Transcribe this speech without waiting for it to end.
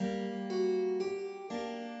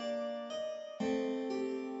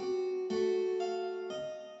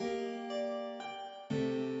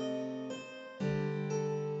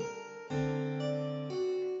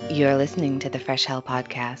You're listening to the Fresh Hell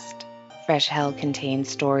podcast. Fresh Hell contains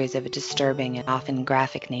stories of a disturbing and often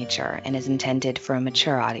graphic nature and is intended for a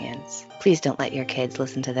mature audience. Please don't let your kids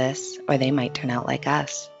listen to this, or they might turn out like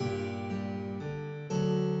us.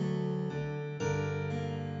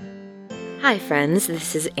 Hi friends,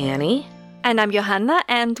 this is Annie. And I'm Johanna,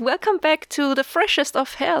 and welcome back to the freshest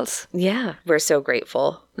of hells. Yeah, we're so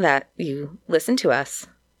grateful that you listen to us.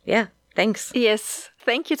 Yeah, thanks. Yes,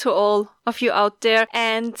 thank you to all of you out there.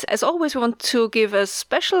 And as always, we want to give a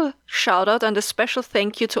special shout out and a special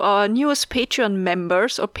thank you to our newest Patreon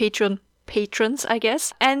members, or Patreon patrons, I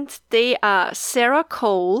guess. And they are Sarah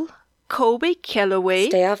Cole, Kobe Calloway.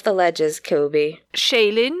 Stay off the ledges, Kobe.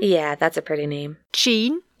 Shaylin. Yeah, that's a pretty name.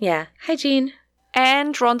 Jean. Yeah. Hi, Jean.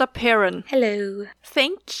 And Rhonda Perrin. Hello.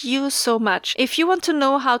 Thank you so much. If you want to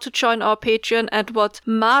know how to join our Patreon and what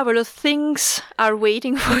marvelous things are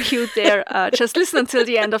waiting for you there, just listen until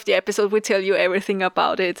the end of the episode. We tell you everything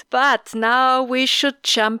about it. But now we should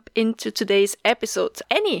jump into today's episode.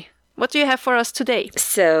 Annie, what do you have for us today?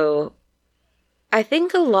 So, I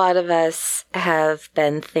think a lot of us have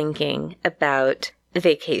been thinking about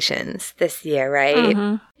vacations this year, right?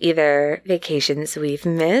 Mm-hmm. Either vacations we've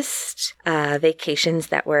missed, vacations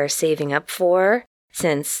that we're saving up for,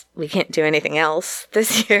 since we can't do anything else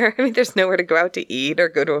this year. I mean, there's nowhere to go out to eat or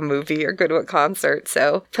go to a movie or go to a concert.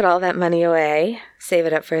 So put all that money away, save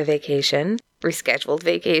it up for a vacation, rescheduled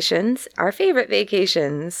vacations, our favorite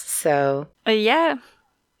vacations. So Yeah.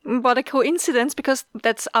 What a coincidence, because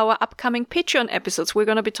that's our upcoming Patreon episodes. We're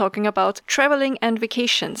going to be talking about traveling and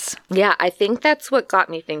vacations. yeah, I think that's what got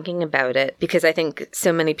me thinking about it, because I think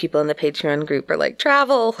so many people in the Patreon group are like,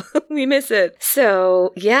 travel, we miss it.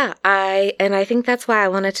 So yeah, I think that's why I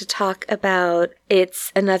wanted to talk about,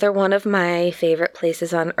 it's another one of my favorite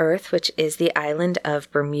places on Earth, which is the island of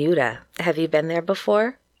Bermuda. Have you been there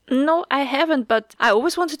before? No, I haven't, but I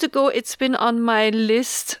always wanted to go. It's been on my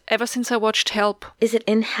list ever since I watched Help. Is it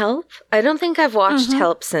in Help? I don't think I've watched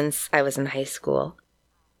Help since I was in high school.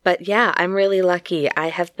 But yeah, I'm really lucky. I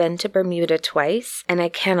have been to Bermuda twice, and I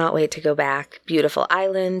cannot wait to go back. Beautiful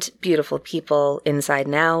island, beautiful people inside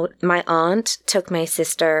and out. My aunt took my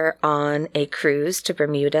sister on a cruise to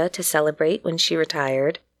Bermuda to celebrate when she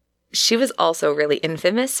retired. She was also really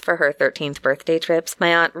infamous for her 13th birthday trips.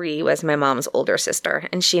 My Aunt Ree was my mom's older sister,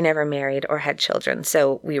 and she never married or had children,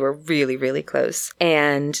 so we were really, really close.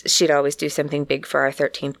 And she'd always do something big for our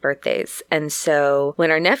 13th birthdays. And so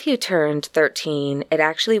when our nephew turned 13, it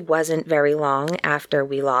actually wasn't very long after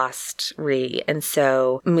we lost Ree. And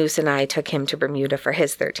so Moose and I took him to Bermuda for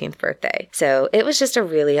his 13th birthday. So it was just a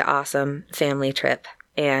really awesome family trip.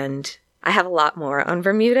 And I have a lot more on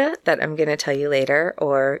Bermuda that I'm going to tell you later,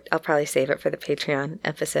 or I'll probably save it for the Patreon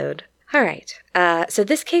episode. All right. So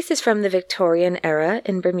this case is from the Victorian era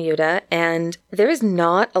in Bermuda, and there is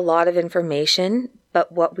not a lot of information,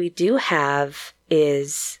 but what we do have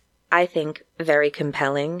is, I think, very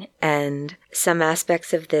compelling, and some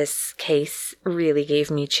aspects of this case really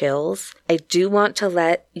gave me chills. I do want to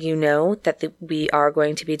let you know that we are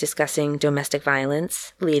going to be discussing domestic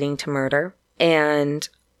violence leading to murder, and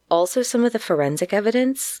also, some of the forensic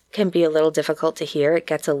evidence can be a little difficult to hear. It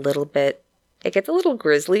gets a little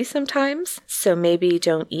grisly sometimes, so maybe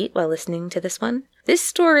don't eat while listening to this one. This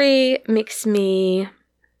story makes me,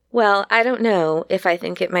 well, I don't know if I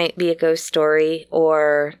think it might be a ghost story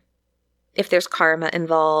or if there's karma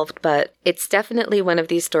involved, but it's definitely one of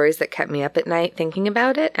these stories that kept me up at night thinking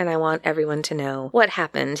about it, and I want everyone to know what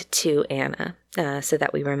happened to Anna, so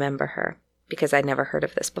that we remember her, because I'd never heard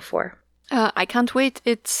of this before. I can't wait.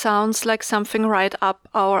 It sounds like something right up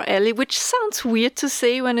our alley, which sounds weird to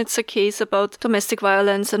say when it's a case about domestic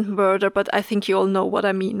violence and murder, but I think you all know what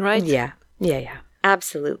I mean, right? Yeah.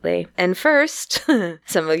 Absolutely. And first,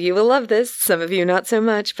 some of you will love this, some of you not so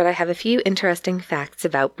much, but I have a few interesting facts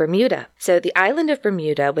about Bermuda. So the island of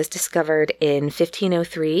Bermuda was discovered in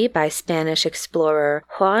 1503 by Spanish explorer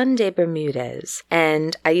Juan de Bermudez.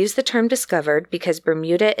 And I use the term discovered because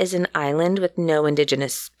Bermuda is an island with no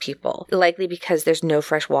indigenous people, likely because there's no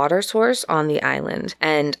fresh water source on the island.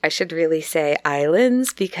 And I should really say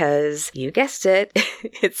islands because, you guessed it,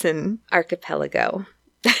 it's an archipelago.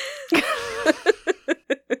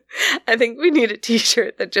 I think we need a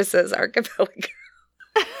t-shirt that just says archipelago.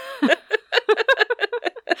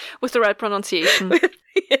 With the right pronunciation.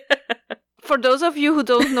 Yeah. For those of you who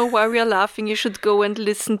don't know why we are laughing, you should go and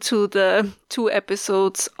listen to the 2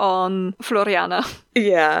 episodes on Floriana.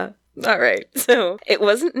 Yeah. All right. So it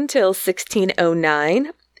wasn't until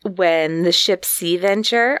 1609 when the ship Sea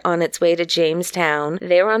Venture, on its way to Jamestown,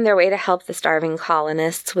 they were on their way to help the starving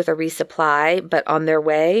colonists with a resupply, but on their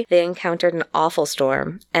way, they encountered an awful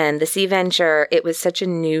storm. And the Sea Venture, it was such a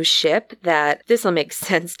new ship that this will make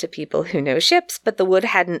sense to people who know ships, but the wood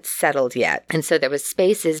hadn't settled yet. And so there was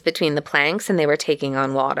spaces between the planks and they were taking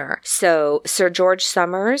on water. So Sir George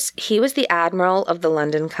Somers, he was the admiral of the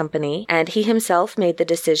London Company, and he himself made the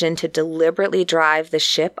decision to deliberately drive the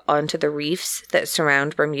ship onto the reefs that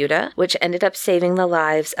surround Bermuda, which ended up saving the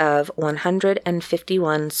lives of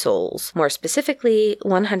 151 souls. More specifically,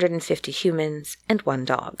 150 humans and 1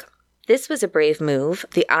 dog. This was a brave move.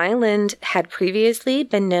 The island had previously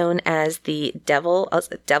been known as the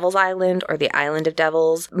Devil's Island or the Island of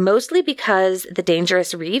Devils, mostly because the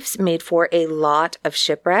dangerous reefs made for a lot of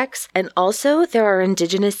shipwrecks. And also there are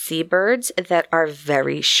indigenous seabirds that are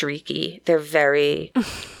very shrieky.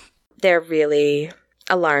 They're really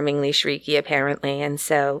alarmingly shrieky, apparently. And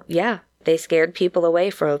so, yeah, they scared people away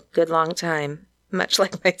for a good long time, much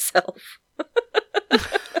like myself.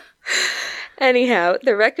 Anyhow,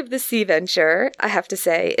 the wreck of the Sea Venture, I have to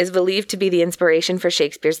say, is believed to be the inspiration for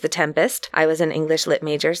Shakespeare's The Tempest. I was an English lit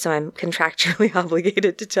major, so I'm contractually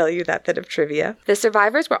obligated to tell you that bit of trivia. The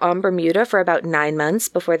survivors were on Bermuda for about 9 months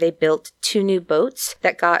before they built 2 new boats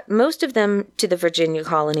that got most of them to the Virginia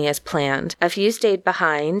colony as planned. A few stayed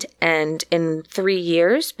behind, and in 3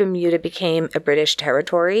 years, Bermuda became a British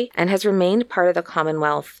territory and has remained part of the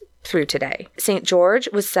Commonwealth through today. St. George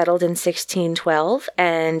was settled in 1612,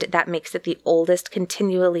 and that makes it the oldest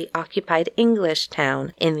continually occupied English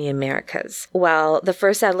town in the Americas. While the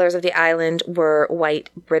first settlers of the island were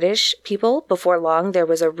white British people, before long there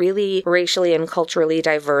was a really racially and culturally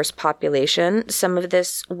diverse population. Some of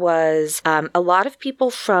this was a lot of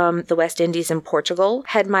people from the West Indies and Portugal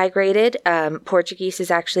had migrated. Portuguese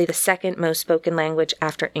is actually the second most spoken language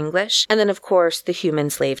after English. And then, of course, the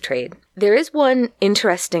human slave trade. There is one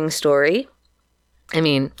interesting story. I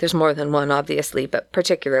mean, there's more than one, obviously, but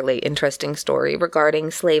particularly interesting story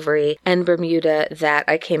regarding slavery and Bermuda that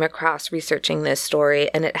I came across researching this story,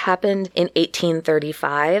 and it happened in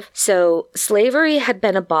 1835. So slavery had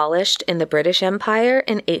been abolished in the British Empire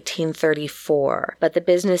in 1834, but the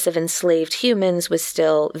business of enslaved humans was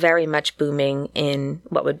still very much booming in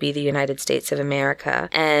what would be the United States of America.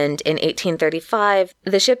 And in 1835,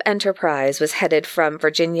 the ship Enterprise was headed from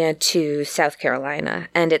Virginia to South Carolina,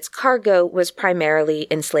 and its cargo was primarily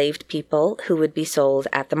enslaved people who would be sold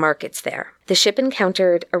at the markets there. The ship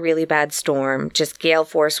encountered a really bad storm, just gale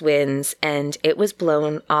force winds, and it was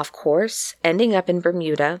blown off course, ending up in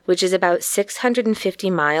Bermuda, which is about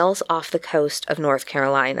 650 miles off the coast of North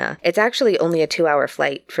Carolina. It's actually only a 2-hour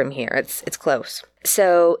flight from here. It's close.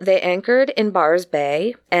 So they anchored in Bars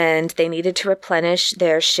Bay, and they needed to replenish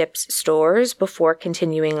their ship's stores before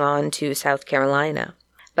continuing on to South Carolina.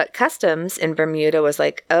 But customs in Bermuda was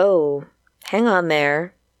like, oh, hang on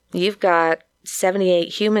there. You've got 78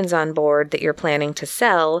 humans on board that you're planning to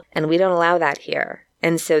sell, and we don't allow that here.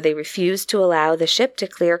 And so they refused to allow the ship to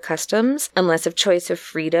clear customs unless a choice of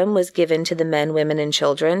freedom was given to the men, women, and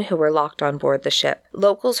children who were locked on board the ship.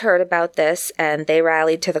 Locals heard about this, and they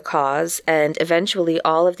rallied to the cause, and eventually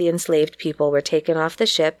all of the enslaved people were taken off the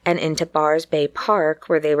ship and into Bars Bay Park,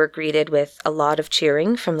 where they were greeted with a lot of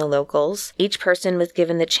cheering from the locals. Each person was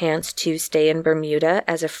given the chance to stay in Bermuda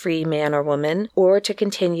as a free man or woman, or to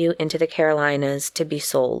continue into the Carolinas to be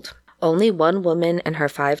sold. Only one woman and her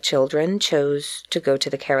 5 children chose to go to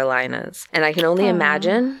the Carolinas. And I can only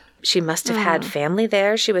imagine she must have had family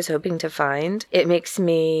there she was hoping to find. It makes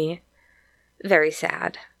me very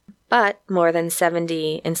sad. But more than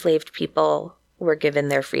 70 enslaved people were given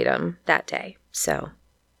their freedom that day. So,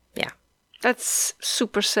 yeah. That's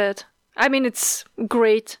super sad. I mean, it's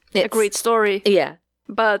great. A great story. Yeah.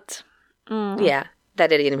 But, yeah,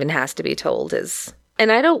 that it even has to be told is...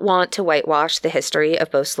 And I don't want to whitewash the history of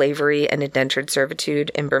both slavery and indentured servitude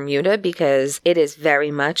in Bermuda because it is very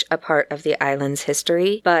much a part of the island's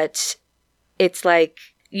history. But it's like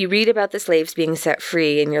you read about the slaves being set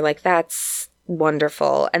free and you're like, that's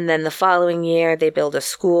wonderful. And then the following year they build a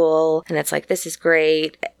school and it's like, this is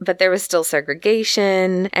great. But there was still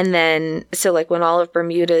segregation. And then, so like when all of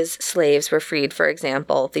Bermuda's slaves were freed, for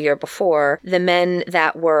example, the year before, the men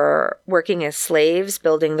that were working as slaves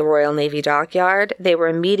building the Royal Navy dockyard, they were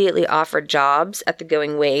immediately offered jobs at the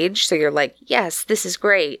going wage. So you're like, yes, this is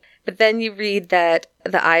great. But then you read that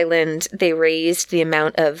the island, they raised the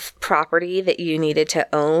amount of property that you needed to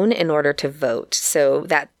own in order to vote. So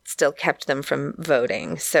that still kept them from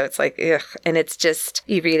voting. So it's like, ugh. And it's just,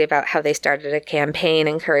 you read about how they started a campaign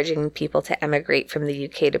encouraging people to emigrate from the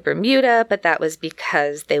UK to Bermuda, but that was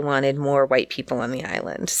because they wanted more white people on the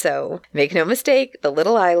island. So make no mistake, the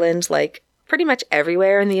little island, like pretty much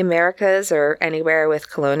everywhere in the Americas or anywhere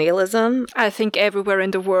with colonialism. I think everywhere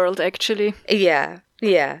in the world, actually. Yeah.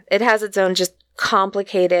 It has its own just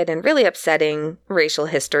complicated and really upsetting racial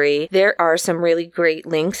history. There are some really great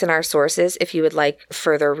links in our sources if you would like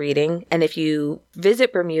further reading. And if you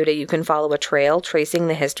visit Bermuda, you can follow a trail tracing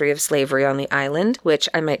the history of slavery on the island, which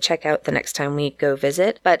I might check out the next time we go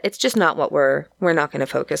visit. But it's just not what we're not going to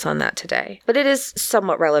focus on that today. But it is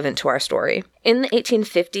somewhat relevant to our story. In the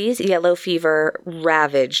 1850s, yellow fever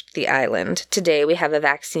ravaged the island. Today we have a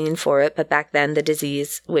vaccine for it, but back then the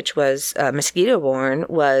disease, which was mosquito-borne,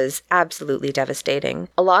 was absolutely devastating.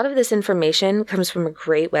 A lot of this information comes from a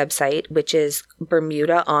great website, which is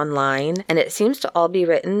Bermuda Online, and it seems to all be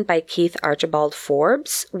written by Keith Archibald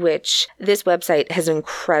Forbes, which this website has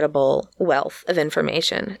incredible wealth of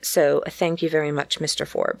information. So thank you very much, Mr.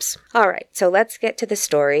 Forbes. All right, so let's get to the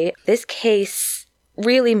story. This case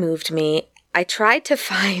really moved me. I tried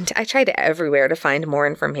everywhere to find more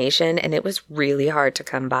information, and it was really hard to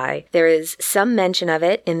come by. There is some mention of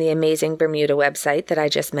it in the amazing Bermuda website that I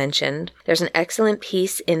just mentioned. There's an excellent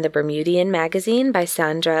piece in the Bermudian magazine by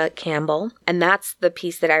Sandra Campbell, and that's the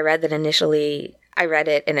piece that I read that initially I read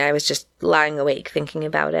it and I was just lying awake thinking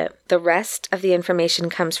about it. The rest of the information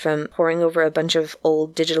comes from poring over a bunch of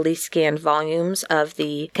old digitally scanned volumes of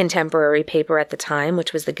the contemporary paper at the time,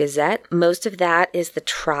 which was the Gazette. Most of that is the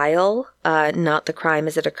trial, not the crime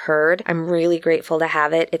as it occurred. I'm really grateful to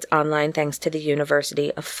have it. It's online thanks to the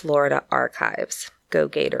University of Florida Archives. Go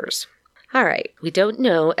Gators. All right, we don't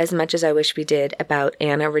know as much as I wish we did about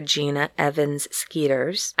Anna Regina Evans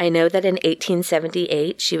Skeeters. I know that in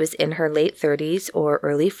 1878, she was in her late 30s or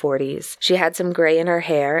early 40s. She had some gray in her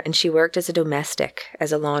hair, and she worked as a domestic,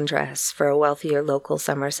 as a laundress, for a wealthier local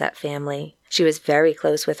Somerset family. She was very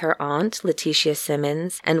close with her aunt, Letitia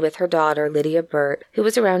Simmons, and with her daughter, Lydia Burt, who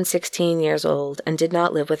was around 16 years old and did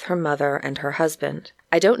not live with her mother and her husband.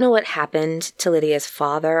 I don't know what happened to Lydia's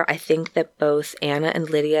father. I think that both Anna and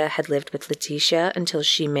Lydia had lived with Letitia until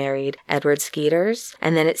she married Edward Skeeters,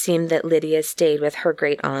 and then it seemed that Lydia stayed with her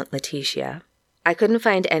great-aunt Letitia. I couldn't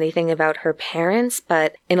find anything about her parents,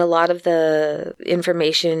 but in a lot of the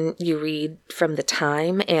information you read from the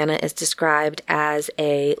time, Anna is described as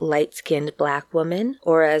a light-skinned black woman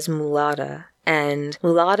or as mulatta. And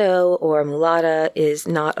mulatto or mulatta is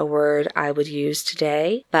not a word I would use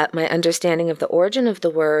today, but my understanding of the origin of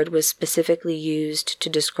the word was specifically used to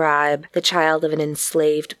describe the child of an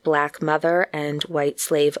enslaved black mother and white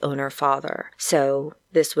slave owner father. So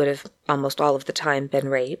this would have almost all of the time been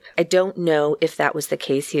rape. I don't know if that was the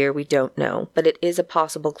case here. We don't know, but it is a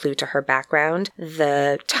possible clue to her background.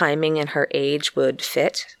 The timing and her age would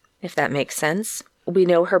fit, if that makes sense. We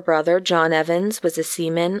know her brother, John Evans, was a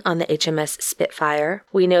seaman on the HMS Spitfire.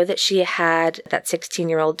 We know that she had that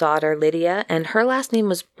 16-year-old daughter, Lydia, and her last name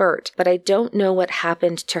was Burt, but I don't know what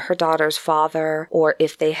happened to her daughter's father or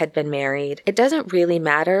if they had been married. It doesn't really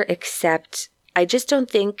matter, except I just don't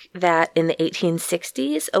think that in the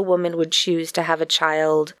 1860s a woman would choose to have a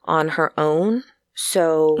child on her own.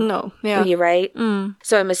 So, no, yeah. You're right? Mm.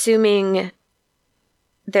 So I'm assuming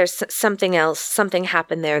there's something else, something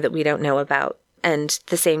happened there that we don't know about. And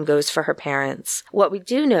the same goes for her parents. What we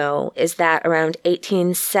do know is that around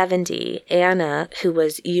 1870, Anna, who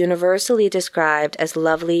was universally described as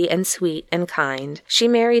lovely and sweet and kind, she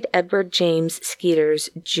married Edward James Skeeters,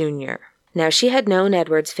 Jr. Now, she had known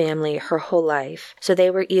Edward's family her whole life, so they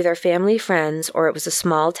were either family friends or it was a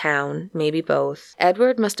small town, maybe both.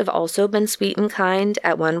 Edward must have also been sweet and kind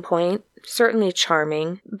at one point, certainly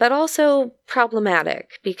charming, but also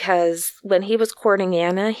problematic because when he was courting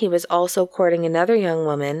Anna, he was also courting another young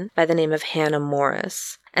woman by the name of Hannah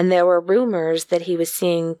Morris. And there were rumors that he was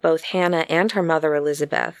seeing both Hannah and her mother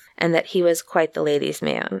Elizabeth, and that he was quite the ladies'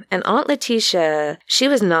 man. And Aunt Letitia, she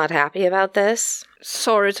was not happy about this.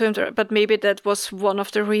 Sorry to interrupt, but maybe that was one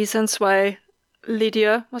of the reasons why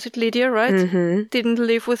Lydia, was it Lydia, right? Mm-hmm. Didn't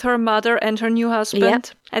live with her mother and her new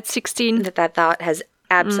husband at 16. That thought has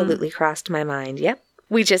absolutely crossed my mind. Yep.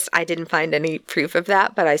 I didn't find any proof of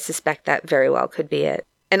that, but I suspect that very well could be it.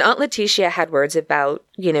 And Aunt Letitia had words about,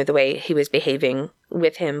 the way he was behaving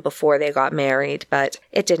with him before they got married, but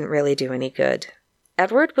it didn't really do any good.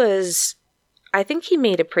 Edward was I think he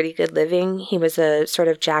made a pretty good living. He was a sort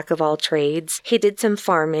of jack of all trades. He did some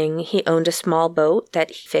farming. He owned a small boat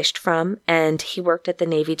that he fished from, and he worked at the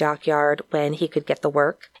Navy dockyard when he could get the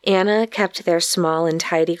work. Anna kept their small and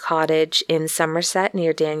tidy cottage in Somerset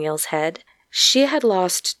near Daniel's Head. She had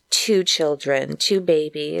lost 2 children, 2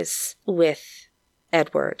 babies, with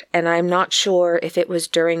Edward, and I'm not sure if it was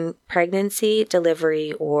during pregnancy,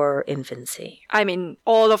 delivery, or infancy. I mean,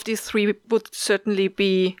 all of these 3 would certainly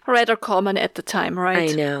be rather common at the time, right?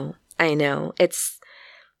 I know. It's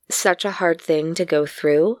such a hard thing to go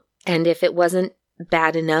through, and if it wasn't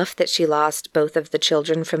bad enough that she lost both of the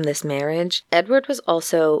children from this marriage, Edward was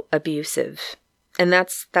also abusive. And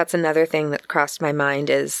that's another thing that crossed my mind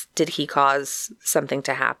is, did he cause something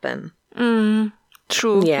to happen?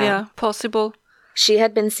 True, yeah, possible. She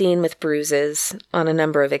had been seen with bruises on a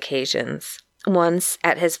number of occasions. Once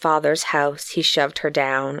at his father's house, he shoved her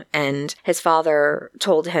down, and his father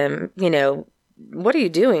told him, what are you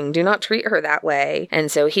doing? Do not treat her that way.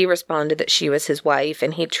 And so he responded that she was his wife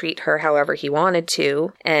and he'd treat her however he wanted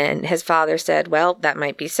to. And his father said, well, that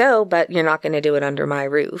might be so, but you're not going to do it under my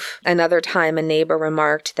roof. Another time, a neighbor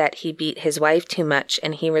remarked that he beat his wife too much,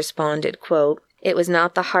 and he responded, quote, "It was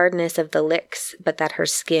not the hardness of the licks, but that her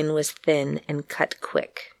skin was thin and cut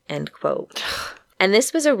quick," end quote. And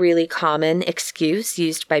this was a really common excuse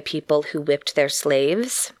used by people who whipped their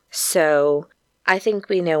slaves. So I think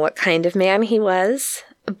we know what kind of man he was,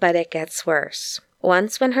 but it gets worse.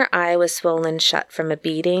 Once when her eye was swollen shut from a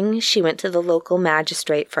beating, she went to the local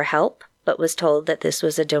magistrate for help, but was told that this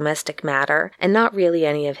was a domestic matter and not really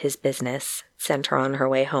any of his business, sent her on her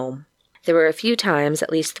way home. There were a few times,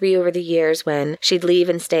 at least 3 over the years, when she'd leave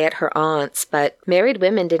and stay at her aunt's, but married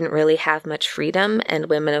women didn't really have much freedom, and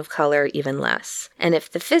women of color even less. And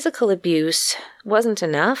if the physical abuse wasn't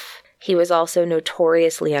enough, he was also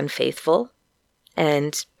notoriously unfaithful,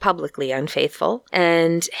 and publicly unfaithful.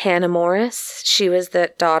 And Hannah Morris, she was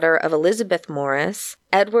the daughter of Elizabeth Morris.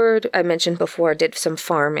 Edward, I mentioned before, did some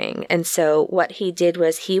farming. And so what he did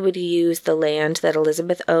was he would use the land that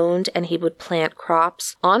Elizabeth owned and he would plant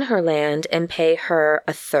crops on her land and pay her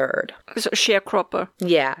a third. So sharecropper.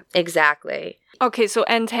 Yeah, exactly. Okay, so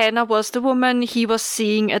and Hannah was the woman he was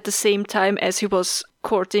seeing at the same time as he was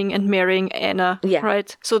courting and marrying Anna,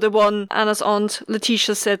 right? So the one Anna's aunt,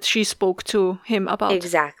 Letitia, said she spoke to him about.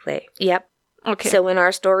 Exactly. Yep. Okay. So when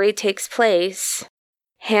our story takes place,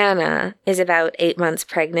 Hannah is about 8 months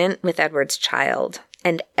pregnant with Edward's child,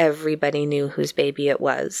 and everybody knew whose baby it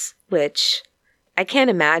was, which I can't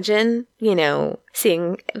imagine,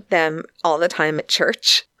 seeing them all the time at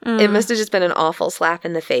church. It must have just been an awful slap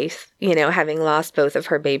in the face, having lost both of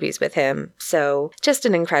her babies with him. So just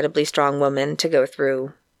an incredibly strong woman to go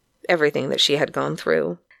through everything that she had gone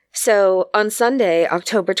through. So on Sunday,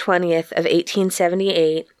 October 20th of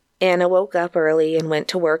 1878, Anna woke up early and went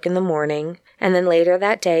to work in the morning. And then later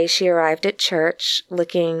that day, she arrived at church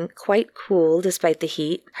looking quite cool despite the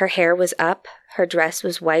heat. Her hair was up. Her dress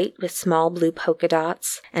was white with small blue polka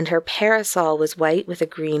dots, and her parasol was white with a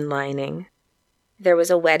green lining. There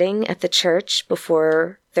was a wedding at the church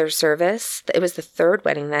before their service. It was the 3rd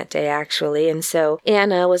wedding that day, actually, and so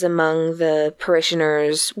Anna was among the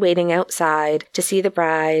parishioners waiting outside to see the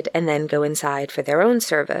bride and then go inside for their own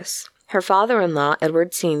service. Her father-in-law,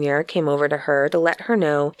 Edward Sr., came over to her to let her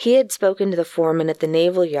know he had spoken to the foreman at the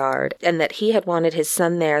naval yard and that he had wanted his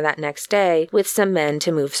son there that next day with some men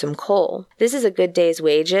to move some coal. This is a good day's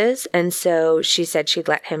wages, and so she said she'd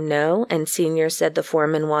let him know, and Sr. said the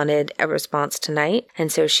foreman wanted a response tonight,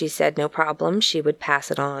 and so she said no problem, she would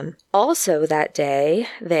pass it on. Also that day,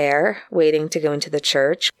 there, waiting to go into the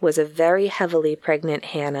church, was a very heavily pregnant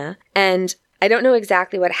Hannah, and I don't know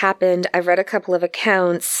exactly what happened. I've read a couple of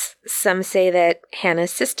accounts. Some say that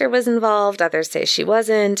Hannah's sister was involved. Others say she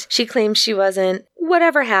wasn't. She claims she wasn't.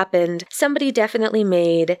 Whatever happened, somebody definitely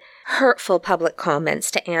made hurtful public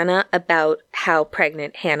comments to Anna about how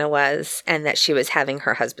pregnant Hannah was and that she was having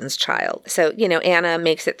her husband's child. So, Anna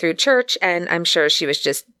makes it through church, and I'm sure she was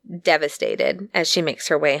just devastated as she makes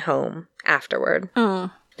her way home afterward.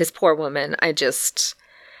 This poor woman,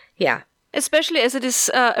 yeah. Especially as it is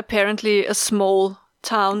apparently a small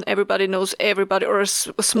town. Everybody knows everybody, or a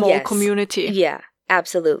small community. Yeah,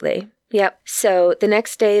 absolutely. Yep. So the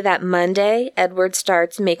next day, that Monday, Edward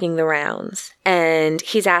starts making the rounds. and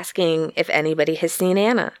he's asking if anybody has seen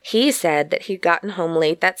Anna. He said that he'd gotten home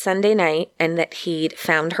late that Sunday night and that he'd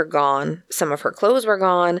found her gone. Some of her clothes were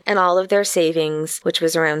gone, and all of their savings, which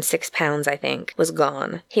was around £6, I think, was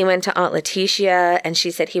gone. He went to Aunt Letitia, and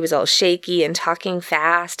she said he was all shaky and talking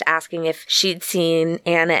fast, asking if she'd seen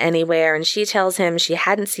Anna anywhere, and she tells him she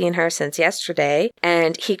hadn't seen her since yesterday,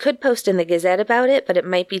 and he could post in the Gazette about it, but it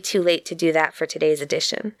might be too late to do that for today's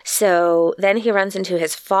edition. So then he runs into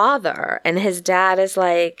his father, and his dad is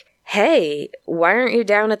like, hey, why aren't you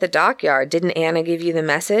down at the dockyard? Didn't Anna give you the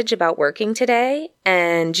message about working today?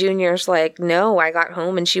 And Junior's like, no, I got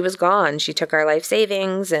home and she was gone. She took our life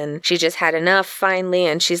savings and she just had enough finally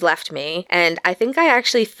and she's left me. And I think I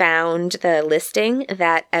actually found the listing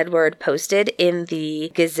that Edward posted in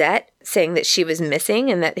the Gazette saying that she was missing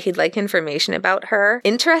and that he'd like information about her.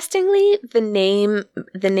 Interestingly, the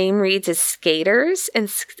name reads as Skaters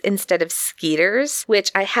instead of Skeeters,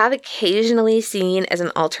 which I have occasionally seen as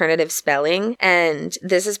an alternative spelling. And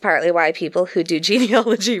this is partly why people who do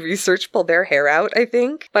genealogy research pull their hair out, I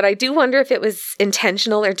think. But I do wonder if it was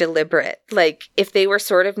intentional or deliberate. Like, if they were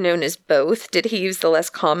sort of known as both, did he use the less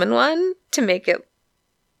common one to make it...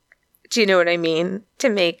 Do you know what I mean? To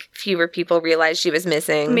make fewer people realize she was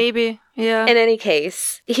missing. Maybe, yeah. In any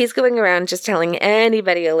case, he's going around just telling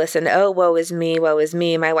anybody to listen, oh, woe is me,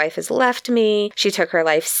 my wife has left me. She took her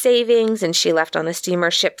life savings and she left on a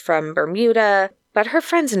steamer ship from Bermuda. But her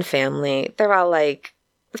friends and family, they're all like,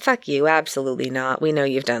 fuck you, absolutely not. We know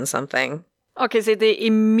you've done something. Okay, so they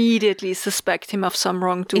immediately suspect him of some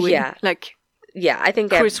wrongdoing. Yeah. Like, yeah, I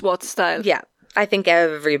think Chris Watts style. Yeah. I think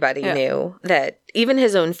everybody knew that, even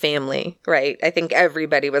his own family, right? I think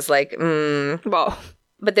everybody was like, Wow.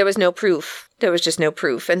 But there was no proof. There was just no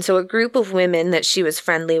proof. And so a group of women that she was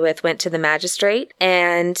friendly with went to the magistrate,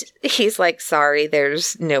 and he's like, sorry,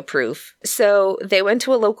 there's no proof. So they went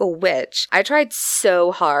to a local witch. I tried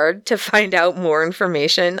so hard to find out more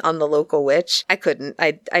information on the local witch. I couldn't.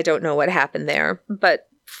 I don't know what happened there. But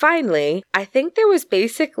finally, I think there was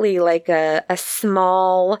basically like a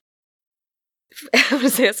small... I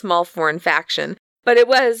would say a small foreign faction, but it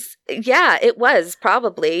was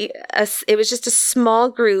probably, it was just a small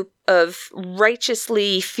group of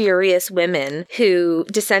righteously furious women who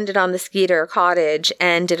descended on the Skeeter cottage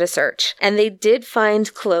and did a search. And they did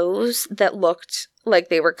find clothes that looked like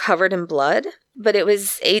they were covered in blood, but it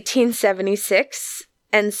was 1876,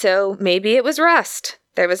 and so maybe it was rust.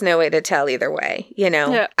 There was no way to tell either way, you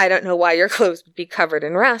know? Yeah. I don't know why your clothes would be covered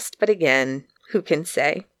in rust, but again, who can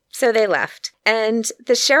say? So they left. And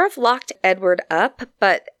the sheriff locked Edward up,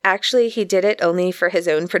 but actually he did it only for his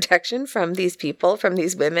own protection from these people, from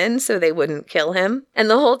these women, so they wouldn't kill him. And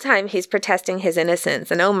the whole time he's protesting his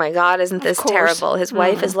innocence. And oh my God, isn't this terrible? His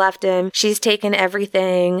wife has left him. She's taken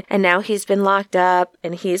everything. And now he's been locked up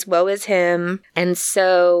and he's woe is him. And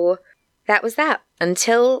so that was that.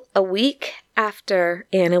 Until a week after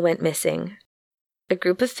Anna went missing, a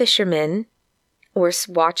group of fishermen were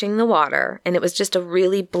watching the water, and it was just a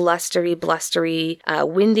really blustery,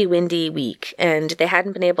 windy week, and they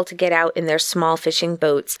hadn't been able to get out in their small fishing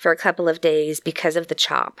boats for a couple of days because of the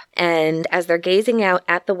chop. And as they're gazing out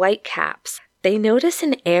at the whitecaps, they notice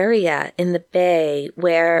an area in the bay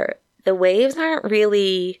where the waves aren't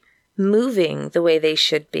really moving the way they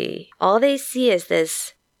should be. All they see is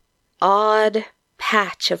this odd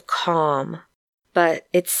patch of calm. But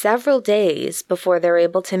it's several days before they're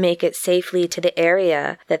able to make it safely to the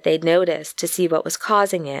area that they'd noticed to see what was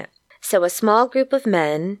causing it. So a small group of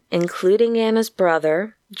men, including Anna's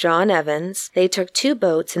brother, John Evans, they took 2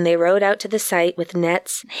 boats and they rowed out to the site with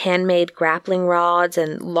nets, handmade grappling rods,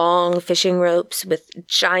 and long fishing ropes with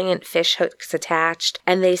giant fish hooks attached.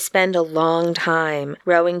 And they spend a long time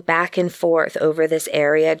rowing back and forth over this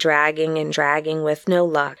area, dragging and dragging with no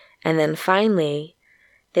luck. And then finally,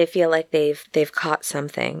 they feel like they've caught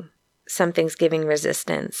something. Something's giving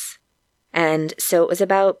resistance. And so it was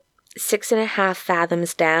about 6.5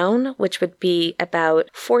 fathoms down, which would be about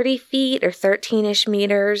 40 feet or 13-ish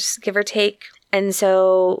meters, give or take. And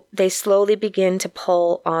so they slowly begin to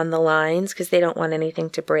pull on the lines because they don't want anything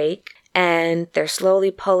to break. And they're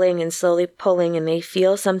slowly pulling, and they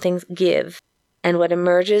feel something give. And what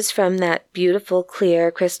emerges from that beautiful, clear,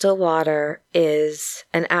 crystal water is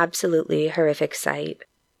an absolutely horrific sight.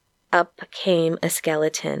 Up came a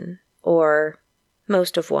skeleton, or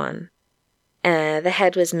most of one. The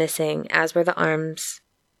head was missing, as were the arms.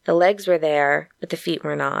 The legs were there, but the feet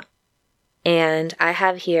were not. And I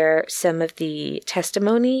have here some of the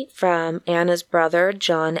testimony from Anna's brother,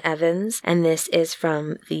 John Evans, and this is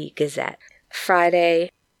from the Gazette. Friday,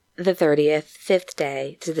 the 30th, 5th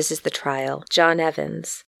day, so this is the trial. John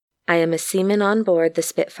Evans. I am a seaman on board the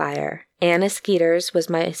Spitfire. Anna Skeeters was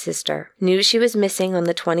my sister. Knew she was missing on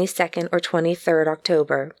the 22nd or 23rd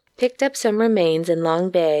October. Picked up some remains in Long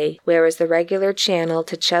Bay, where is the regular channel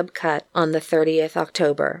to Chub Cut, on the 30th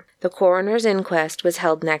October. The coroner's inquest was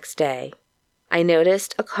held next day. I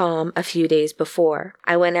noticed a calm a few days before.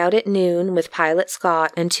 I went out at noon with Pilot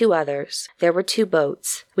Scott and 2 others. There were 2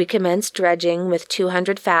 boats. We commenced dredging with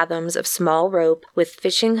 200 fathoms of small rope with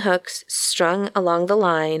fishing hooks strung along the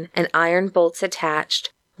line and iron bolts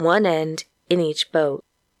attached, one end in each boat.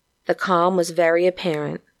 The calm was very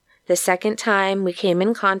apparent. The second time we came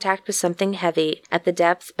in contact with something heavy at the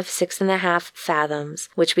depth of 6.5 fathoms,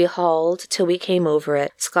 which we hauled till we came over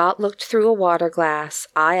it. Scott looked through a water glass,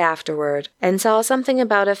 I afterward, and saw something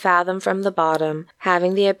about a fathom from the bottom,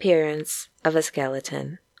 having the appearance of a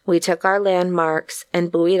skeleton. We took our landmarks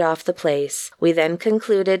and buoyed off the place. We then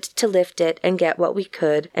concluded to lift it and get what we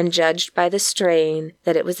could, and judged by the strain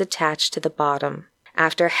that it was attached to the bottom.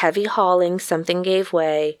 After heavy hauling, something gave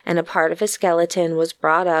way, and a part of a skeleton was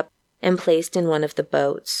brought up and placed in one of the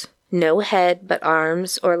boats. No head but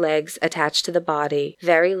arms or legs attached to the body,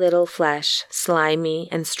 very little flesh, slimy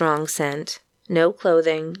and strong scent. No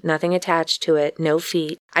clothing, nothing attached to it, no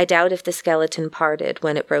feet. I doubt if the skeleton parted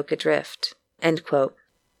when it broke adrift." End quote.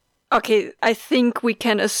 Okay, I think we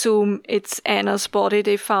can assume it's Anna's body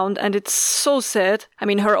they found, and it's so sad. I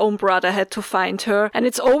mean, her own brother had to find her, and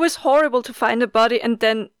it's always horrible to find a body, and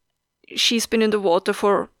then she's been in the water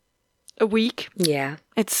for a week. Yeah.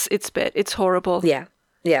 It's bad. It's horrible. Yeah.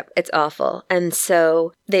 Yeah, it's awful. And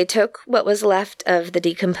so they took what was left of the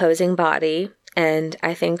decomposing body, and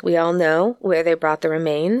I think we all know where they brought the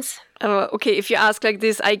remains. Okay, if you ask like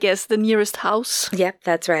this, I guess the nearest house. Yep,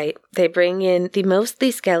 that's right. They bring in the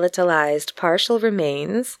mostly skeletalized partial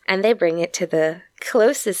remains, and they bring it to the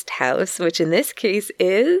closest house, which in this case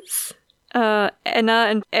is... Anna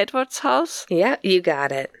and Edward's house? Yeah, you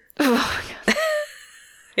got it. Oh,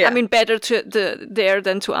 yeah. I mean, better there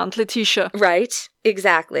than to Aunt Letitia. Right,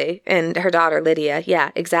 exactly. And her daughter Lydia. Yeah,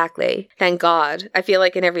 exactly. Thank God. I feel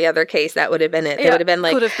like in every other case that would have been it. They would have been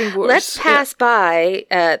like, could have been worse. Let's pass by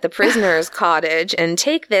the prisoner's cottage and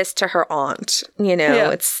take this to her aunt. You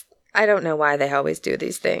know, I don't know why they always do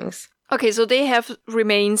these things. Okay, so they have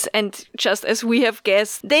remains, and just as we have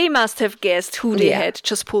guessed, they must have guessed who they had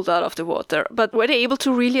just pulled out of the water. But were they able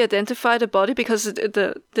to really identify the body? Because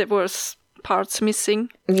there was parts missing.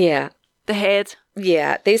 Yeah. The head.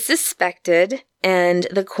 Yeah, they suspected, and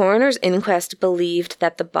the coroner's inquest believed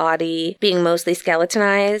that the body being mostly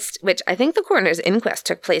skeletonized, which I think the coroner's inquest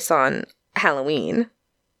took place on Halloween.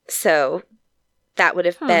 So that would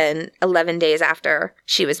have been 11 days after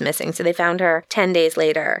she was missing. So they found her 10 days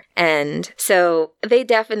later. And so they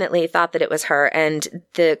definitely thought that it was her. And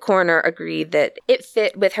the coroner agreed that it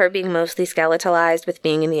fit with her being mostly skeletalized with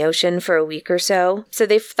being in the ocean for a week or so. So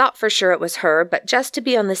they thought for sure it was her. But just to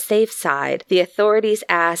be on the safe side, the authorities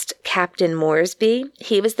asked Captain Moresby.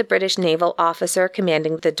 He was the British naval officer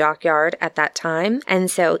commanding the dockyard at that time.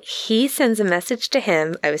 And so he sends a message to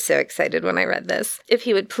him. I was so excited when I read this. If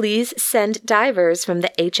he would please send divers from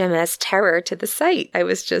the HMS Terror to the site. I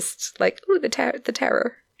was just like, ooh, the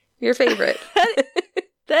Terror. Your favorite.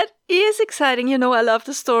 That is exciting. You know, I love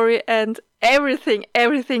the story and everything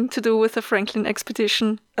to do with the Franklin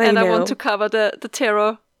expedition. I want to cover the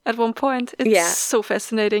Terror at one point. It's so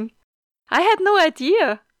fascinating. I had no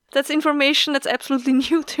idea. That's information that's absolutely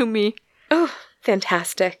new to me. Oh,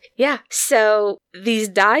 fantastic. Yeah. So these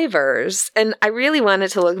divers, and I really wanted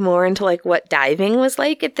to look more into like what diving was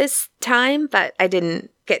like at this time, but I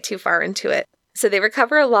didn't get too far into it. So they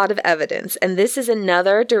recover a lot of evidence, and this is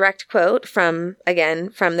another direct quote from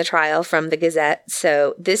the trial from the Gazette.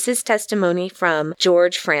 So this is testimony from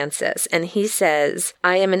George Francis, and he says,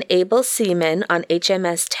 "I am an able seaman on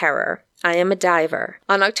HMS Terror. I am a diver.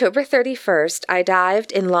 On October 31st, I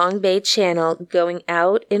dived in Long Bay Channel going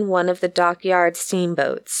out in one of the dockyard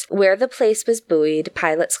steamboats. Where the place was buoyed,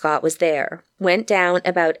 Pilot Scott was there. Went down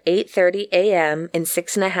about 8:30 a.m. in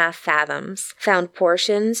 6.5 fathoms. Found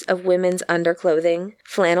portions of women's underclothing,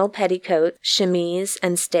 flannel petticoats, chemise,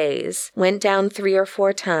 and stays. Went down 3 or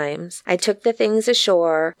 4 times. I took the things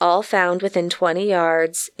ashore, all found within 20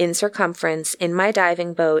 yards in circumference in my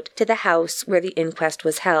diving boat to the house where the inquest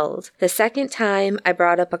was held. The second time, I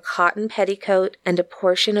brought up a cotton petticoat and a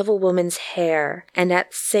portion of a woman's hair, and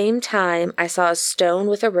at the same time I saw a stone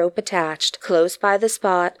with a rope attached close by the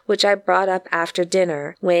spot, which I brought up after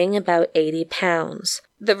dinner, weighing about 80 pounds.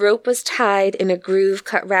 The rope was tied in a groove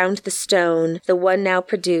cut round the stone, the one now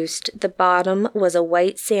produced. The bottom was a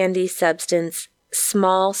white sandy substance,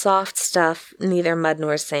 small soft stuff, neither mud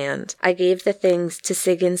nor sand. I gave the things to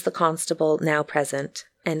Siggins the constable, now present."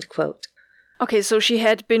 End quote. Okay, so she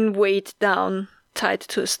had been weighed down, tied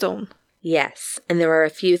to a stone. Yes, and there are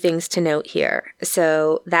a few things to note here.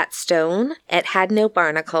 So that stone, it had no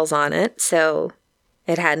barnacles on it, so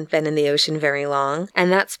it hadn't been in the ocean very long.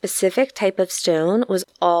 And that specific type of stone was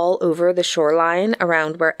all over the shoreline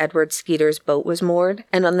around where Edward Skeeter's boat was moored.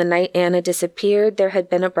 And on the night Anna disappeared, there had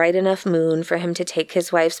been a bright enough moon for him to take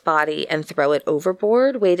his wife's body and throw it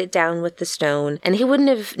overboard, weight it down with the stone. And he wouldn't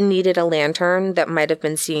have needed a lantern that might have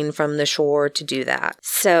been seen from the shore to do that.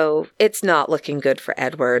 So it's not looking good for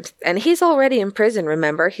Edward. And he's already in prison,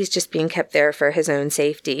 remember? He's just being kept there for his own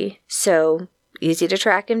safety. So easy to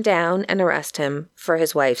track him down and arrest him for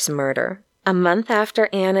his wife's murder. A month after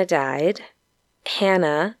Anna died,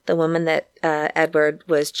 Hannah, the woman that Edward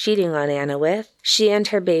was cheating on Anna with, she and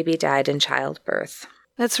her baby died in childbirth.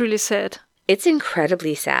 That's really sad. It's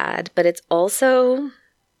incredibly sad, but it's also,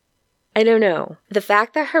 I don't know. The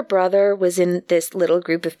fact that her brother was in this little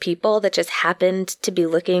group of people that just happened to be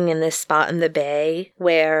looking in this spot in the bay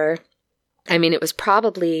where, I mean, it was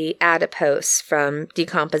probably adipose from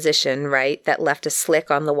decomposition, right, that left a slick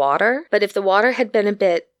on the water. But if the water had been a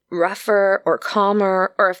bit rougher or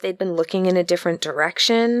calmer, or if they'd been looking in a different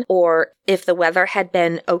direction, or if the weather had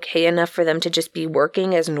been okay enough for them to just be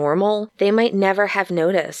working as normal, they might never have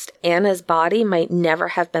noticed. Anna's body might never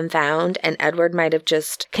have been found, and Edward might have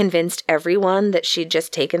just convinced everyone that she'd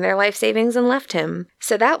just taken their life savings and left him.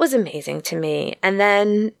 So that was amazing to me. And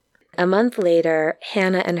then a month later,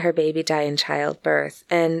 Hannah and her baby die in childbirth,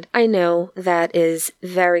 and I know that is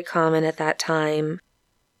very common at that time,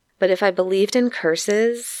 but if I believed in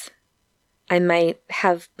curses, I might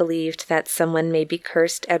have believed that someone maybe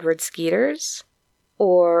cursed Edward Skeeters,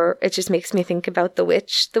 or it just makes me think about the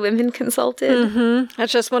witch the women consulted. Mm-hmm. I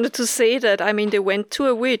just wanted to say that. I mean, they went to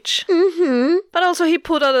a witch, But also he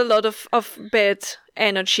put out a lot of bad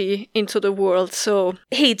energy into the world, so...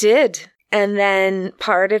 He did. And then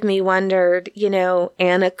part of me wondered,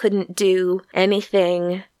 Anna couldn't do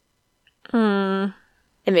anything.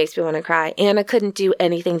 It makes me want to cry. Anna couldn't do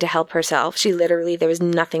anything to help herself. There was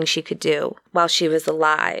nothing she could do while she was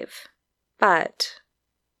alive. But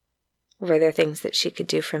were there things that she could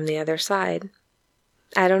do from the other side?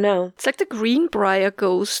 I don't know. It's like the Greenbrier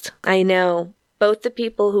ghost. I know. Both the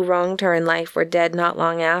people who wronged her in life were dead not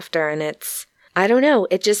long after, and I don't know.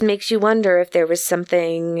 It just makes you wonder if there was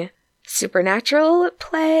something supernatural at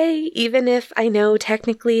play, even if I know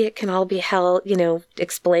technically it can all be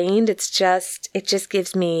explained. It just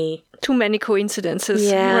gives me too many coincidences.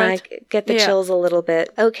 Yeah, right? I get the chills a little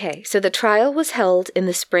bit. Okay, so the trial was held in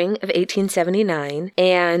the spring of 1879,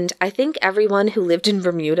 and I think everyone who lived in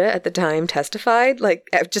Bermuda at the time testified.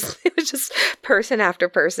 It was just person after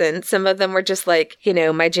person. Some of them were just like,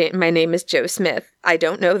 my name is Joe Smith. I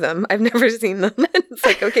don't know them. I've never seen them. It's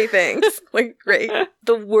like, okay, thanks. Great.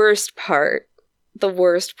 The worst part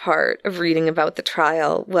of reading about the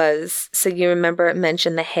trial was, so you remember it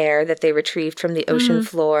mentioned the hair that they retrieved from the ocean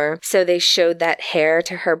floor. So they showed that hair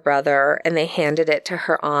to her brother and they handed it to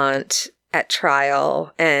her aunt at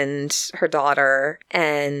trial and her daughter.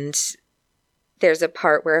 And there's a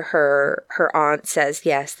part where her aunt says,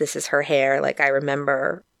 yes, this is her hair. I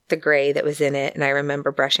remember the gray that was in it, and I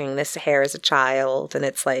remember brushing this hair as a child, and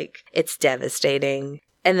it's devastating.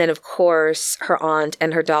 And then, of course, her aunt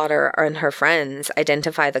and her daughter and her friends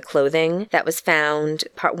identify the clothing that was found,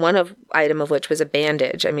 item of which was a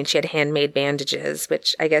bandage. I mean, she had handmade bandages,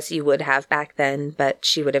 which I guess you would have back then, but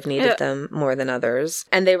she would have needed them more than others.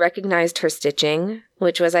 And they recognized her stitching,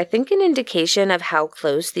 which was, I think, an indication of how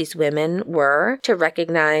close these women were to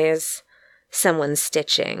recognize someone's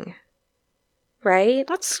stitching. Right?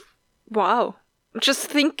 Wow. I'm just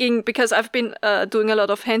thinking, because I've been doing a lot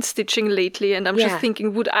of hand stitching lately, and I'm just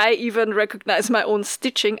thinking, would I even recognize my own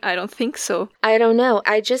stitching? I don't think so. I don't know.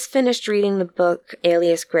 I just finished reading the book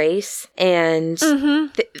Alias Grace, and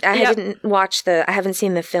I haven't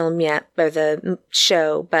seen the film yet, or the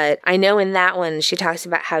show, but I know in that one she talks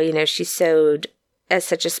about how, she sewed as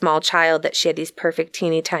such a small child that she had these perfect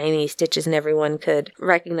teeny tiny stitches and everyone could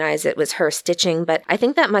recognize it was her stitching. But I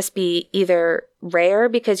think that must be either rare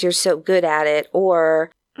because you're so good at it, or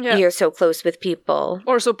you're so close with people.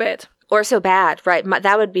 Or so bad. Or so bad, right?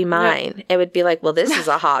 That would be mine. Yeah. It would be like, well, this is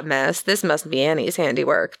a hot mess. This must be Annie's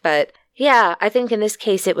handiwork. But yeah, I think in this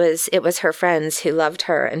case it was her friends who loved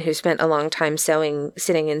her and who spent a long time sitting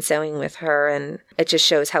and sewing with her, and it just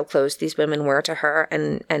shows how close these women were to her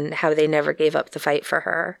and how they never gave up the fight for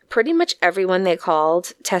her. Pretty much everyone they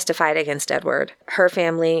called testified against Edward. Her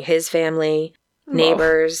family, his family,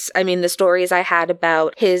 neighbors. I mean, the stories I had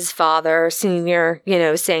about his father, senior,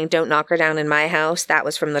 saying, don't knock her down in my house, that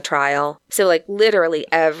was from the trial. So, like, literally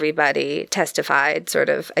everybody testified sort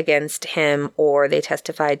of against him, or they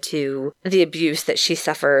testified to the abuse that she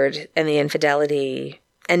suffered and the infidelity,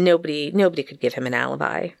 and nobody could give him an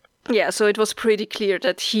alibi. Yeah, so it was pretty clear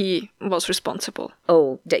that he was responsible.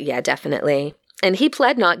 Oh, yeah, definitely. And he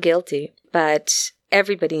pled not guilty, but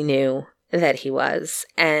everybody knew that he was,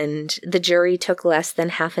 and the jury took less than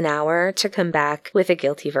half an hour to come back with a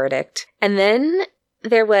guilty verdict. And then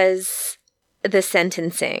there was the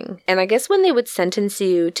sentencing. And I guess when they would sentence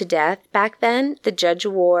you to death back then, the judge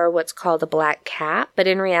wore what's called a black cap, but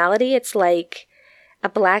in reality it's like a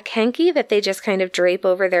black hanky that they just kind of drape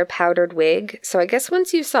over their powdered wig. So I guess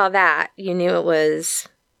once you saw that, you knew it was,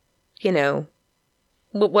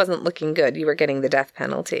 what wasn't looking good. You were getting the death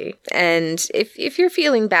penalty. And if you're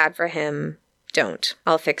feeling bad for him, don't.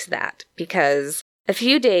 I'll fix that. Because a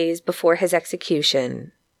few days before his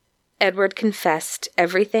execution, Edward confessed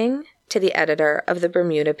everything to the editor of the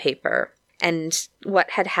Bermuda paper. And what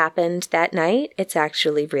had happened that night, it's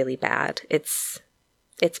actually really bad. It's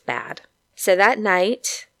bad. So that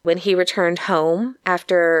night, when he returned home,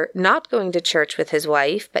 after not going to church with his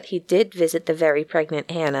wife, but he did visit the very pregnant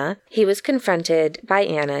Hannah, he was confronted by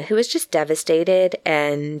Anna, who was just devastated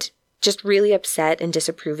and just really upset and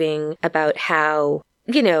disapproving about how,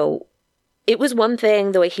 it was one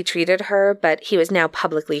thing the way he treated her, but he was now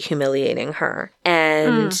publicly humiliating her.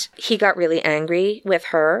 And he got really angry with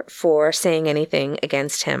her for saying anything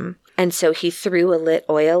against him. And so he threw a lit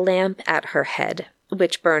oil lamp at her head,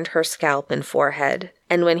 which burned her scalp and forehead.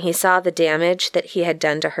 And when he saw the damage that he had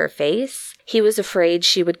done to her face, he was afraid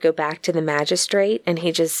she would go back to the magistrate, and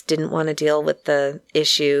he just didn't want to deal with the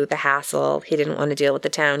issue, the hassle. He didn't want to deal with the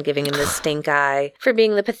town giving him the stink eye for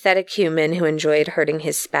being the pathetic human who enjoyed hurting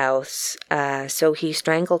his spouse. So he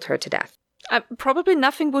strangled her to death. Probably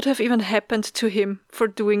nothing would have even happened to him for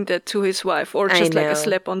doing that to his wife, or just like a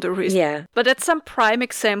slap on the wrist. Yeah. But that's some prime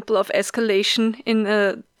example of escalation in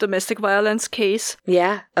a domestic violence case.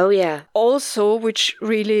 Yeah. Oh, yeah. Also, which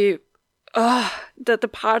really... that the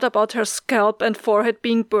part about her scalp and forehead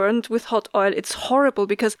being burned with hot oil, it's horrible,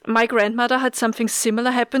 because my grandmother had something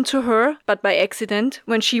similar happen to her, but by accident,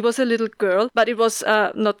 when she was a little girl. But it was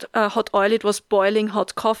not hot oil, it was boiling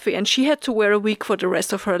hot coffee, and she had to wear a wig for the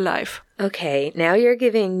rest of her life. Okay, now you're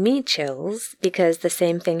giving me chills, because the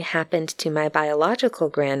same thing happened to my biological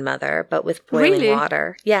grandmother, but with boiling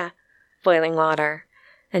water. Yeah, boiling water.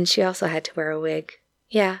 And she also had to wear a wig.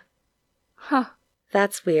 Yeah. Huh.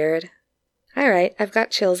 That's weird. All right, I've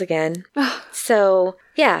got chills again. So,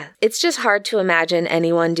 yeah, it's just hard to imagine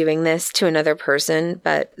anyone doing this to another person,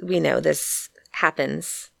 but we know this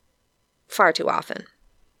happens far too often.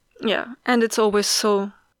 Yeah, and it's always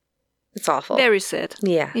so... It's awful. Very sad.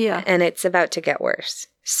 Yeah. Yeah. And it's about to get worse.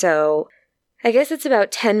 So... I guess it's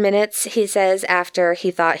about 10 minutes, he says, after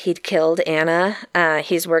he thought he'd killed Anna.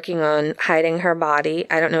 He's working on hiding her body.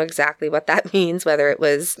 I don't know exactly what that means, whether it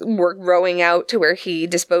was rowing out to where he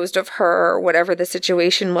disposed of her or whatever the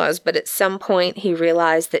situation was. But at some point, he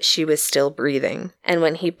realized that she was still breathing. And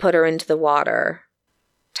when he put her into the water,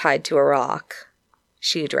 tied to a rock,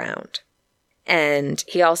 she drowned. And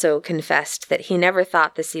he also confessed that he never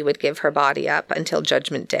thought the sea would give her body up until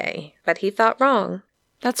Judgment Day. But he thought wrong.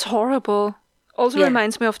 That's horrible. Also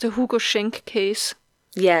reminds me of the Hugo Schenk case.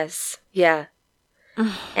 Yes, yeah.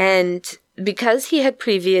 And because he had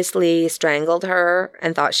previously strangled her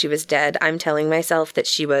and thought she was dead, I'm telling myself that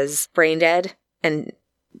she was brain dead. And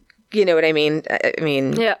you know what I mean?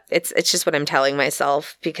 Yeah. It's just what I'm telling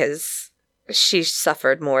myself, because she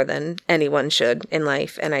suffered more than anyone should in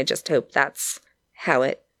life. And I just hope that's how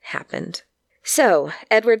it happened. So,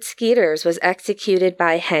 Edward Skeeters was executed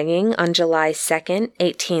by hanging on July 2nd,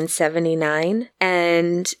 1879,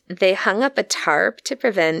 and they hung up a tarp to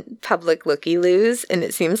prevent public looky-loos, and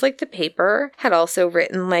it seems like the paper had also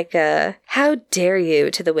written like a, "How dare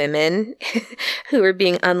you," to the women who were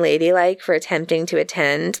being unladylike for attempting to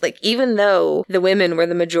attend. Like, even though the women were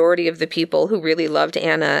the majority of the people who really loved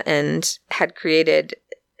Anna and had created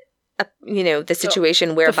the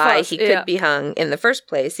situation whereby he could be hung in the first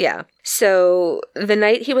place. Yeah. So the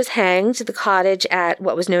night he was hanged, the cottage at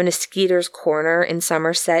what was known as Skeeters Corner in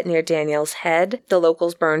Somerset near Daniel's Head, the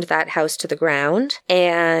locals burned that house to the ground.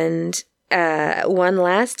 And one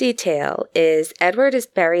last detail is Edward is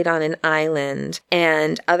buried on an island,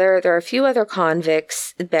 and there are a few other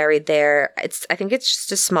convicts buried there. I think it's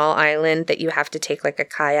just a small island that you have to take like a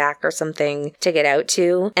kayak or something to get out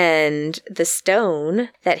to. And the stone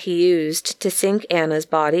that he used to sink Anna's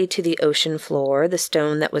body to the ocean floor, the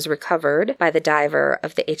stone that was recovered by the diver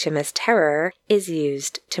of the HMS Terror, is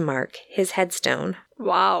used to mark his headstone.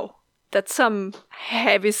 Wow. That's some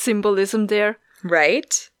heavy symbolism there.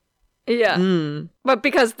 Right? Yeah. But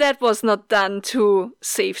because that was not done to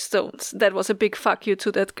save stones. That was a big fuck you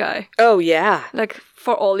to that guy. Oh, yeah. Like,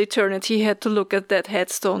 for all eternity, he had to look at that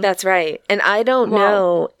headstone. That's right. And I don't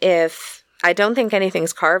know I don't think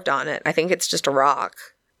anything's carved on it. I think it's just a rock.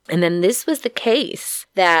 And then this was the case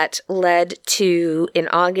that led to, in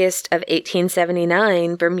August of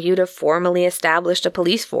 1879, Bermuda formally established a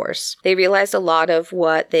police force. They realized a lot of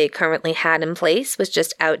what they currently had in place was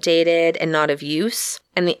just outdated and not of use.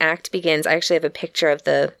 And the act begins, I actually have a picture of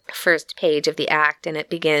the first page of the act, and it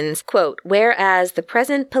begins, quote, "Whereas the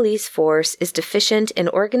present police force is deficient in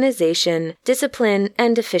organization, discipline,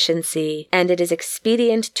 and efficiency, and it is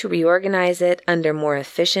expedient to reorganize it under more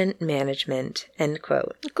efficient management," end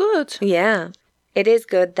quote. Good. Yeah. It is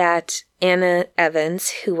good that Anna Evans,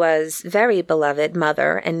 who was very beloved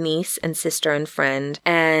mother and niece and sister and friend,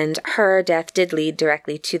 and her death did lead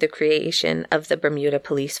directly to the creation of the Bermuda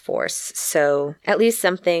Police Force. So at least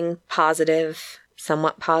something positive,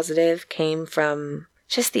 somewhat positive, came from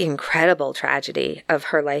just the incredible tragedy of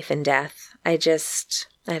her life and death. I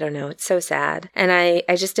don't know, it's so sad. And I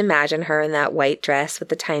just imagine her in that white dress with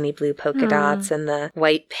the tiny blue polka dots and the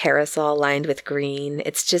white parasol lined with green.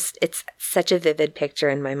 It's such a vivid picture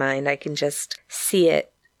in my mind. I can just see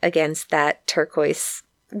it against that turquoise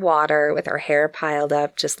water with her hair piled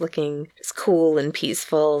up, just looking just cool and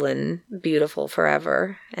peaceful and beautiful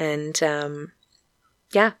forever. And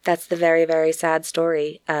yeah, that's the very, very sad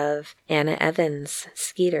story of Anna Evans,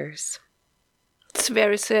 Skeeters. It's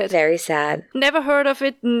very sad. Very sad. Never heard of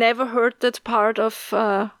it. Never heard that part of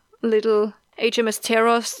little HMS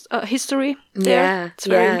Terror's history there. Yeah, it's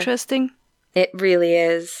very interesting. It really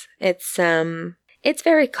is. It's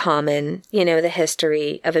very common, the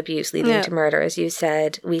history of abuse leading to murder, as you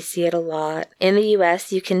said. We see it a lot. In the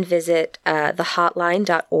U.S., you can visit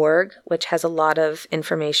thehotline.org, which has a lot of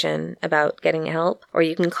information about getting help. Or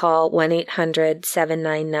you can call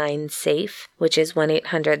 1-800-799-SAFE, which is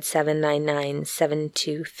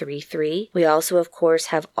 1-800-799-7233. We also, of course,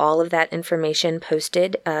 have all of that information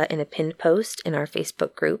posted in a pinned post in our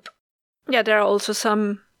Facebook group. Yeah, there are also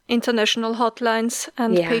some international hotlines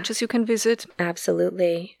and pages you can visit.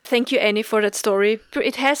 Absolutely. Thank you, Annie, for that story.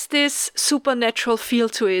 It has this supernatural feel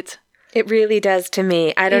to it. It really does to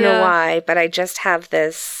me. I don't know why, but I just have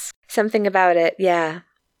this something about it. Yeah.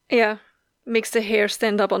 Yeah. Makes the hair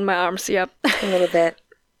stand up on my arms. Yeah. A little bit.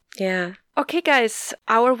 Yeah. Okay, guys.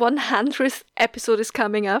 Our 100th episode is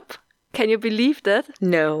coming up. Can you believe that?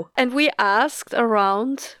 No. And we asked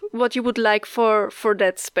around what you would like for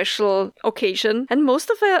that special occasion. And most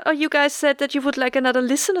of you guys said that you would like another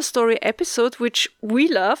listener story episode, which we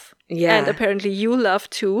love. Yeah. And apparently you love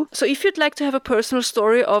too. So if you'd like to have a personal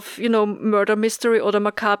story of, murder, mystery, or the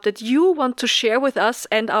macabre that you want to share with us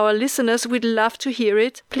and our listeners, we'd love to hear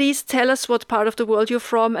it. Please tell us what part of the world you're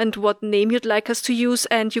from and what name you'd like us to use.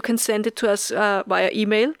 And you can send it to us via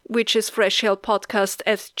email, which is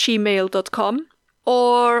freshhellpodcast@gmail.com,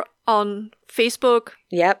 or on Facebook.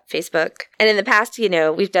 Yep, Facebook. And in the past,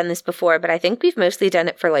 we've done this before, but I think we've mostly done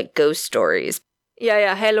it for like ghost stories.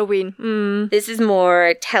 Yeah, Halloween. This is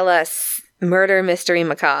more tell us murder, mystery,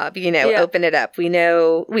 macabre, open it up. We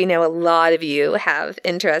know a lot of you have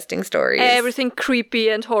interesting stories. Everything creepy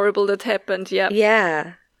and horrible that happened, yeah.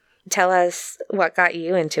 Yeah. Tell us what got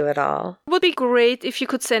you into it all. It would be great if you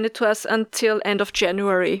could send it to us until end of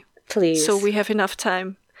January. Please. So we have enough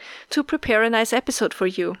time to prepare a nice episode for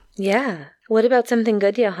you. Yeah. What about something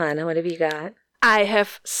good, Johanna? What have you got? I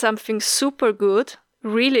have something super good.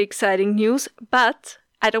 Really exciting news, but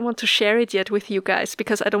I don't want to share it yet with you guys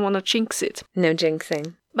because I don't want to jinx it. No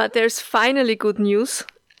jinxing. But there's finally good news,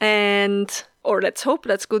 or let's hope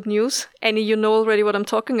that's good news. Annie, you know already what I'm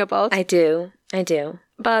talking about. I do.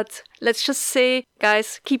 But let's just say,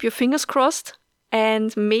 guys, keep your fingers crossed.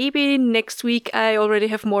 And maybe next week I already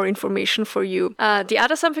have more information for you. The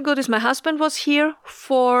other something good is my husband was here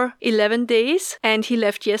for 11 days and he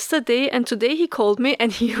left yesterday. And today he called me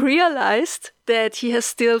and he realized that he has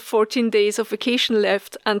still 14 days of vacation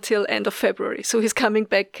left until end of February. So he's coming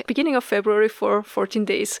back beginning of February for 14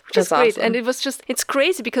 days, which is great. Awesome. And it's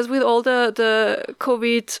crazy because with all the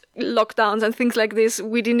COVID lockdowns and things like this,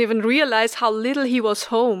 we didn't even realize how little he was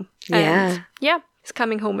home. Yeah. Yeah. He's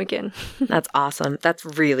coming home again. That's awesome. That's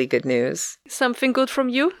really good news. Something good from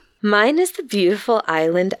you? Mine is the beautiful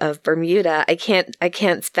island of Bermuda. I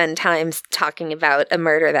can't spend time talking about a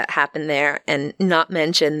murder that happened there and not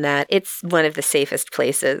mention that it's one of the safest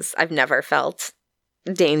places. I've never felt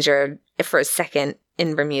danger for a second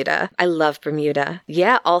in Bermuda. I love Bermuda.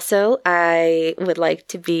 Yeah, also, I would like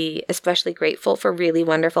to be especially grateful for really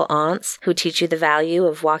wonderful aunts who teach you the value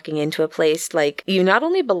of walking into a place like you not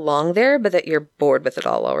only belong there, but that you're bored with it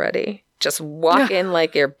all already. Just walk in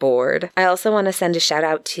like you're bored. I also want to send a shout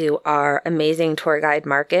out to our amazing tour guide,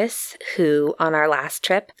 Marcus, who on our last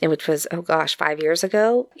trip, which was, 5 years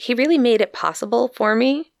ago, he really made it possible for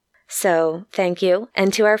me. So thank you.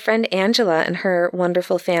 And to our friend Angela and her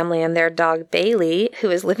wonderful family and their dog Bailey, who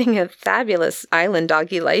is living a fabulous island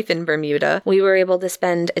doggy life in Bermuda. We were able to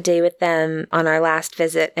spend a day with them on our last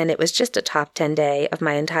visit, and it was just a top 10 day of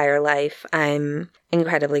my entire life. I'm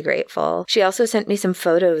incredibly grateful. She also sent me some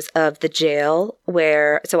photos of the jail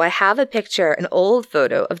so I have a picture, an old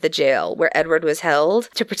photo of the jail where Edward was held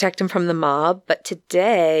to protect him from the mob. But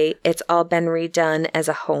today it's all been redone as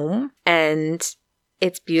a home and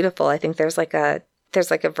it's beautiful. I think there's like a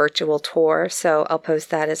virtual tour. So I'll post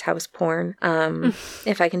that as house porn.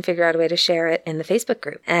 If I can figure out a way to share it in the Facebook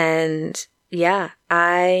group. And yeah,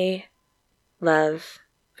 I love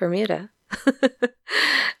Bermuda.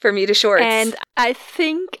 Bermuda shorts. And I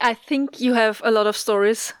think you have a lot of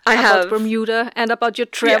stories about Bermuda and about your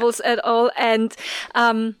travels at all. And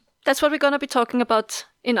that's what we're going to be talking about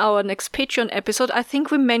in our next Patreon episode. I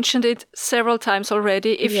think we mentioned it several times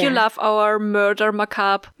already. If you love our murder,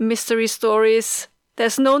 macabre, mystery stories,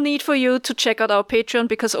 there's no need for you to check out our Patreon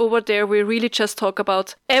because over there we really just talk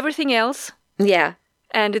about everything else. Yeah.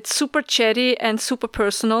 And it's super chatty and super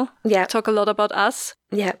personal. Yeah. We talk a lot about us.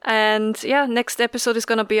 Yeah. And next episode is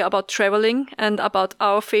going to be about traveling and about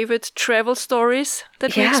our favorite travel stories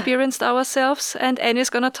that we experienced ourselves. And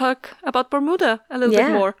Annie's going to talk about Bermuda a little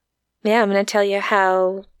bit more. Yeah, I'm going to tell you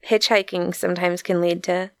how hitchhiking sometimes can lead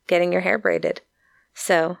to getting your hair braided.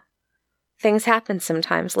 So, things happen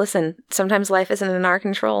sometimes. Listen, sometimes life isn't in our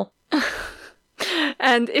control.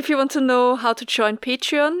 And if you want to know how to join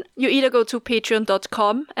Patreon, you either go to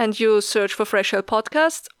patreon.com and you search for Fresh Hell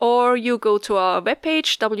Podcast, or you go to our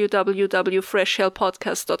webpage,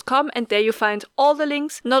 www.freshhellpodcast.com, and there you find all the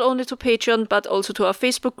links, not only to Patreon, but also to our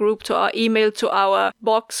Facebook group, to our email, to our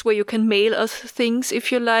box where you can mail us things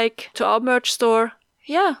if you like, to our merch store.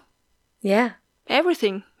 Yeah. Yeah.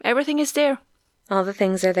 Everything. Everything is there. All the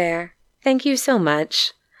things are there. Thank you so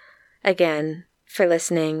much, again, for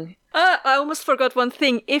listening. I almost forgot one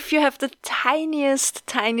thing. If you have the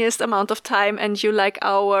tiniest amount of time and you like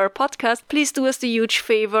our podcast, please do us the huge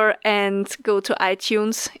favor and go to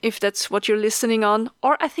iTunes if that's what you're listening on.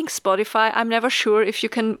 Or I think Spotify. I'm never sure if you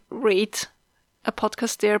can rate a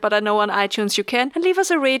podcast there, but I know on iTunes you can. And leave us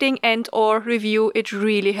a rating and or review. It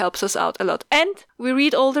really helps us out a lot. And we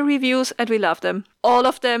read all the reviews and we love them. All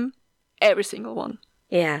of them. Every single one.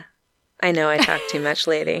 Yeah. I know I talk too much,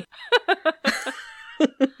 lady.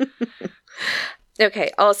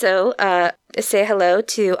 Okay, also, say hello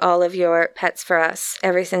to all of your pets for us.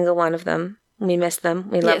 Every single one of them. We miss them.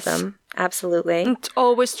 We love them. Absolutely. And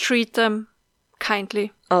always treat them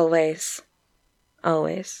kindly. Always.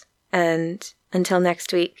 Always. And until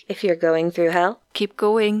next week, if you're going through hell, keep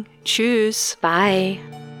going. Tschüss. Bye.